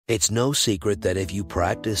It's no secret that if you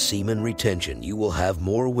practice semen retention, you will have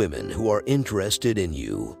more women who are interested in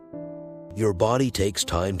you. Your body takes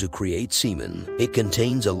time to create semen. It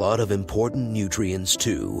contains a lot of important nutrients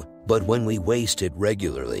too, but when we waste it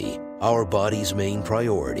regularly, our body's main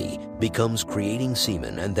priority becomes creating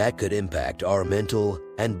semen, and that could impact our mental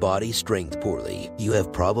and body strength poorly. You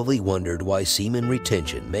have probably wondered why semen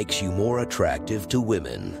retention makes you more attractive to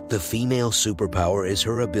women. The female superpower is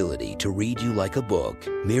her ability to read you like a book.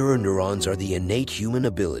 Mirror neurons are the innate human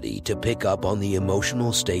ability to pick up on the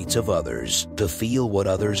emotional states of others, to feel what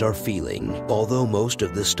others are feeling. Although most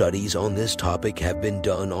of the studies on this topic have been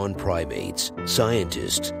done on primates,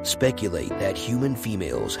 scientists speculate that human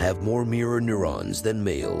females have more mirror neurons than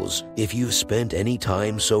males. If you've spent any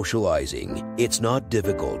time socializing, it's not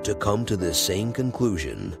difficult to come to this same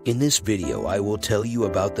conclusion. In this video, I will tell you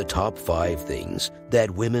about the top 5 things that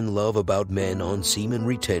women love about men on semen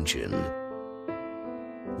retention.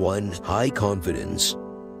 1. High confidence.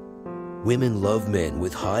 Women love men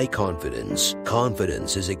with high confidence.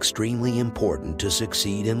 Confidence is extremely important to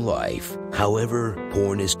succeed in life. However,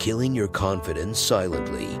 porn is killing your confidence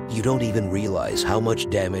silently. You don't even realize how much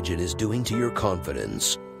damage it is doing to your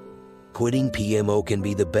confidence. Quitting PMO can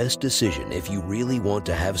be the best decision if you really want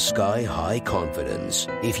to have sky-high confidence.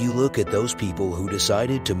 If you look at those people who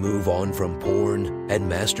decided to move on from porn and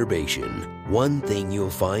masturbation, one thing you'll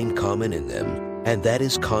find common in them, and that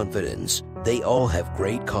is confidence. They all have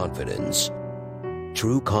great confidence.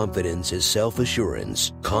 True confidence is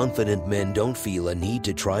self-assurance. Confident men don't feel a need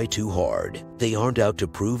to try too hard. They aren't out to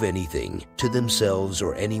prove anything to themselves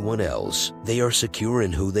or anyone else. They are secure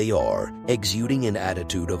in who they are, exuding an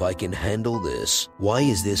attitude of "I can handle this." Why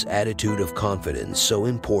is this attitude of confidence so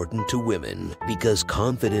important to women? Because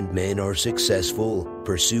confident men are successful,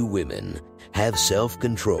 pursue women, have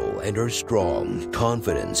self-control, and are strong.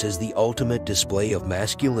 Confidence is the ultimate display of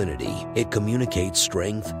masculinity. It communicates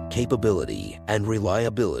strength, capability, and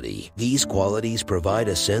reliability. These qualities provide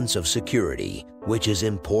a sense of security, which is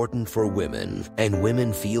important for women. And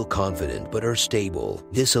women feel confident but are stable.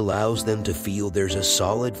 This allows them to feel there's a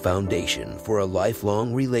solid foundation for a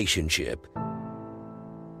lifelong relationship.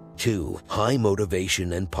 2. High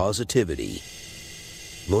motivation and positivity.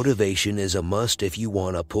 Motivation is a must if you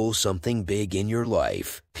want to pull something big in your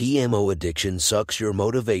life. PMO addiction sucks your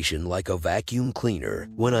motivation like a vacuum cleaner.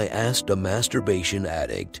 When I asked a masturbation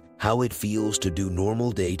addict how it feels to do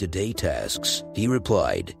normal day-to-day tasks, he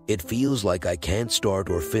replied, "It feels like I can't start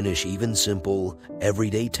or finish even simple,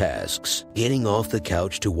 everyday tasks. Getting off the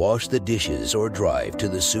couch to wash the dishes or drive to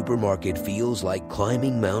the supermarket feels like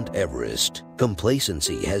climbing Mount Everest."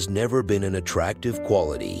 Complacency has never been an attractive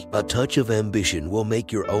quality. A touch of ambition will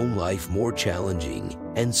make your own life more challenging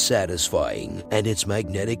and satisfying, and it's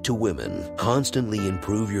magnetic to women. Constantly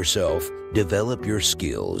improve yourself, develop your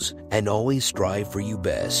skills, and always strive for your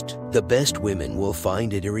best. The best women will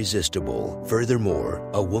find it irresistible. Furthermore,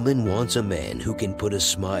 a woman wants a man who can put a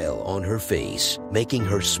smile on her face. Making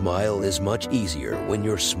her smile is much easier when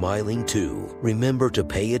you're smiling too. Remember to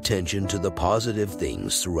pay attention to the positive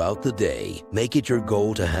things throughout the day. Make it your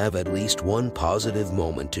goal to have at least one positive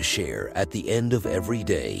moment to share at the end of every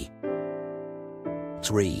day.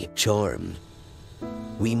 3. Charm.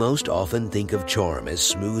 We most often think of charm as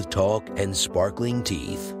smooth talk and sparkling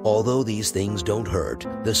teeth. Although these things don't hurt,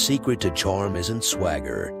 the secret to charm isn't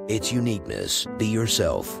swagger, it's uniqueness. Be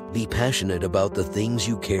yourself. Be passionate about the things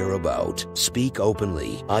you care about. Speak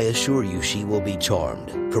openly. I assure you she will be charmed.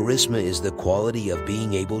 Charisma is the quality of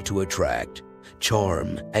being able to attract,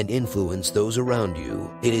 charm, and influence those around you.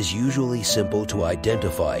 It is usually simple to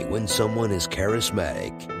identify when someone is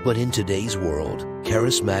charismatic, but in today's world,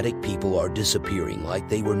 charismatic people are disappearing like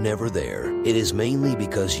they were never there. It is mainly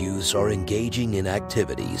because youths are engaging in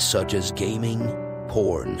activities such as gaming,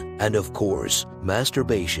 porn, and of course,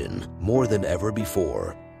 masturbation more than ever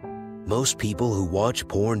before. Most people who watch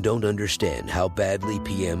porn don't understand how badly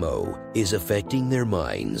PMO is affecting their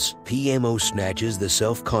minds. PMO snatches the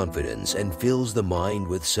self-confidence and fills the mind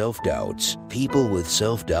with self-doubts. People with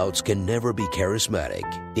self-doubts can never be charismatic.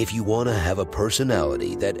 If you want to have a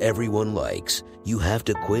personality that everyone likes, you have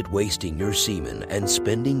to quit wasting your semen and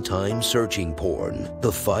spending time searching porn.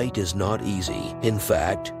 The fight is not easy. In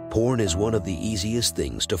fact, porn is one of the easiest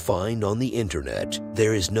things to find on the internet.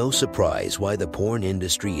 There is no surprise why the porn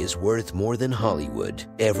industry is worth more than Hollywood.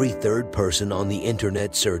 Every third person on the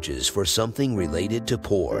internet searches for something related to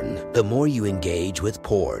porn. The more you engage with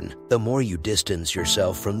porn, the more you distance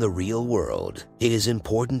yourself from the real world. It is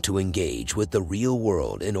important to engage with the real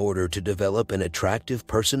world in order to develop an attractive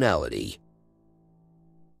personality.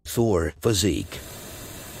 4. Physique.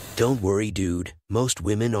 Don't worry, dude. Most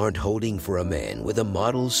women aren't holding for a man with a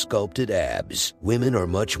model's sculpted abs. Women are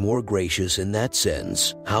much more gracious in that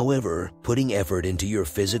sense. However, putting effort into your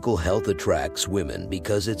physical health attracts women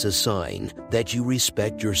because it's a sign that you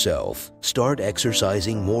respect yourself. Start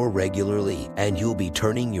exercising more regularly and you'll be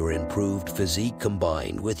turning your improved physique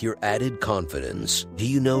combined with your added confidence. Do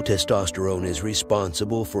you know testosterone is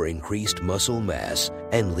responsible for increased muscle mass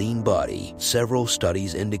and lean body? Several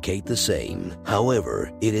studies indicate the same.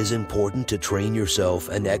 However, it is important to train yourself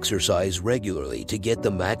and exercise regularly to get the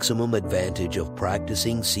maximum advantage of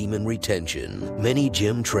practicing semen retention. Many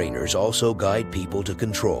gym trainers also guide people to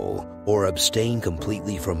control or abstain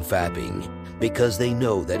completely from fapping because they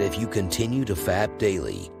know that if you continue to fap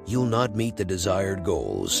daily, you'll not meet the desired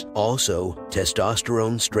goals. Also,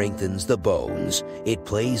 testosterone strengthens the bones. It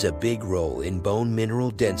plays a big role in bone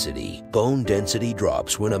mineral density. Bone density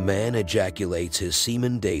drops when a man ejaculates his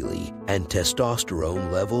semen daily, and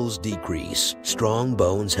testosterone levels decrease. Strong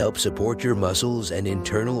bones help support your muscles and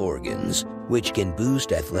internal organs, which can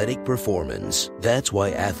boost athletic performance. That's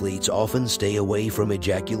why athletes often stay away from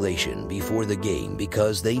ejaculation before the game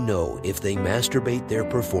because they know if they masturbate, their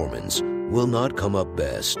performance will not come up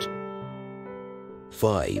best.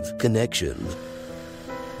 5. Connection.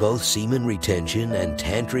 Both semen retention and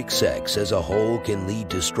tantric sex as a whole can lead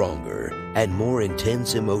to stronger and more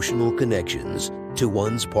intense emotional connections to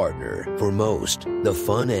one's partner. For most, the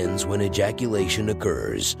fun ends when ejaculation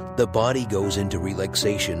occurs. The body goes into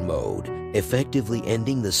relaxation mode, effectively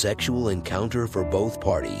ending the sexual encounter for both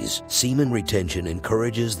parties. Semen retention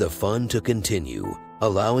encourages the fun to continue,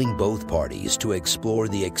 allowing both parties to explore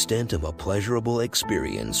the extent of a pleasurable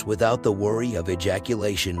experience without the worry of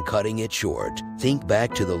ejaculation cutting it short. Think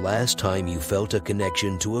back to the last time you felt a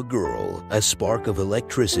connection to a girl, a spark of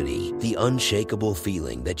electricity, the unshakable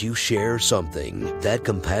feeling that you share something. That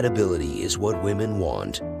compatibility is what women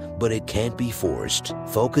want, but it can't be forced.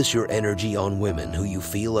 Focus your energy on women who you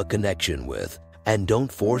feel a connection with, and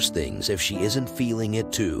don't force things if she isn't feeling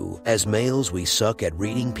it too. As males, we suck at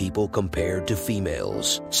reading people compared to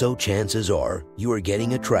females, so chances are you are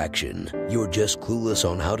getting attraction. You're just clueless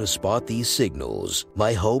on how to spot these signals.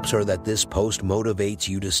 My hopes are that this post motivates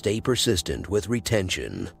you to stay persistent with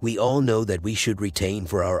retention. We all know that we should retain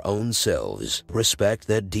for our own selves. Respect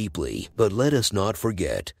that deeply, but let us not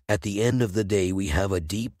forget, at the end of the day, we have a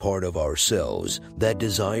deep part of ourselves that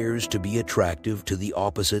desires to be attractive to the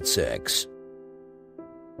opposite sex.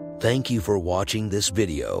 Thank you for watching this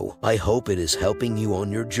video. I hope it is helping you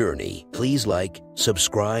on your journey. Please like,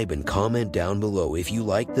 subscribe, and comment down below if you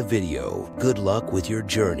liked the video. Good luck with your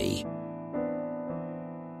journey.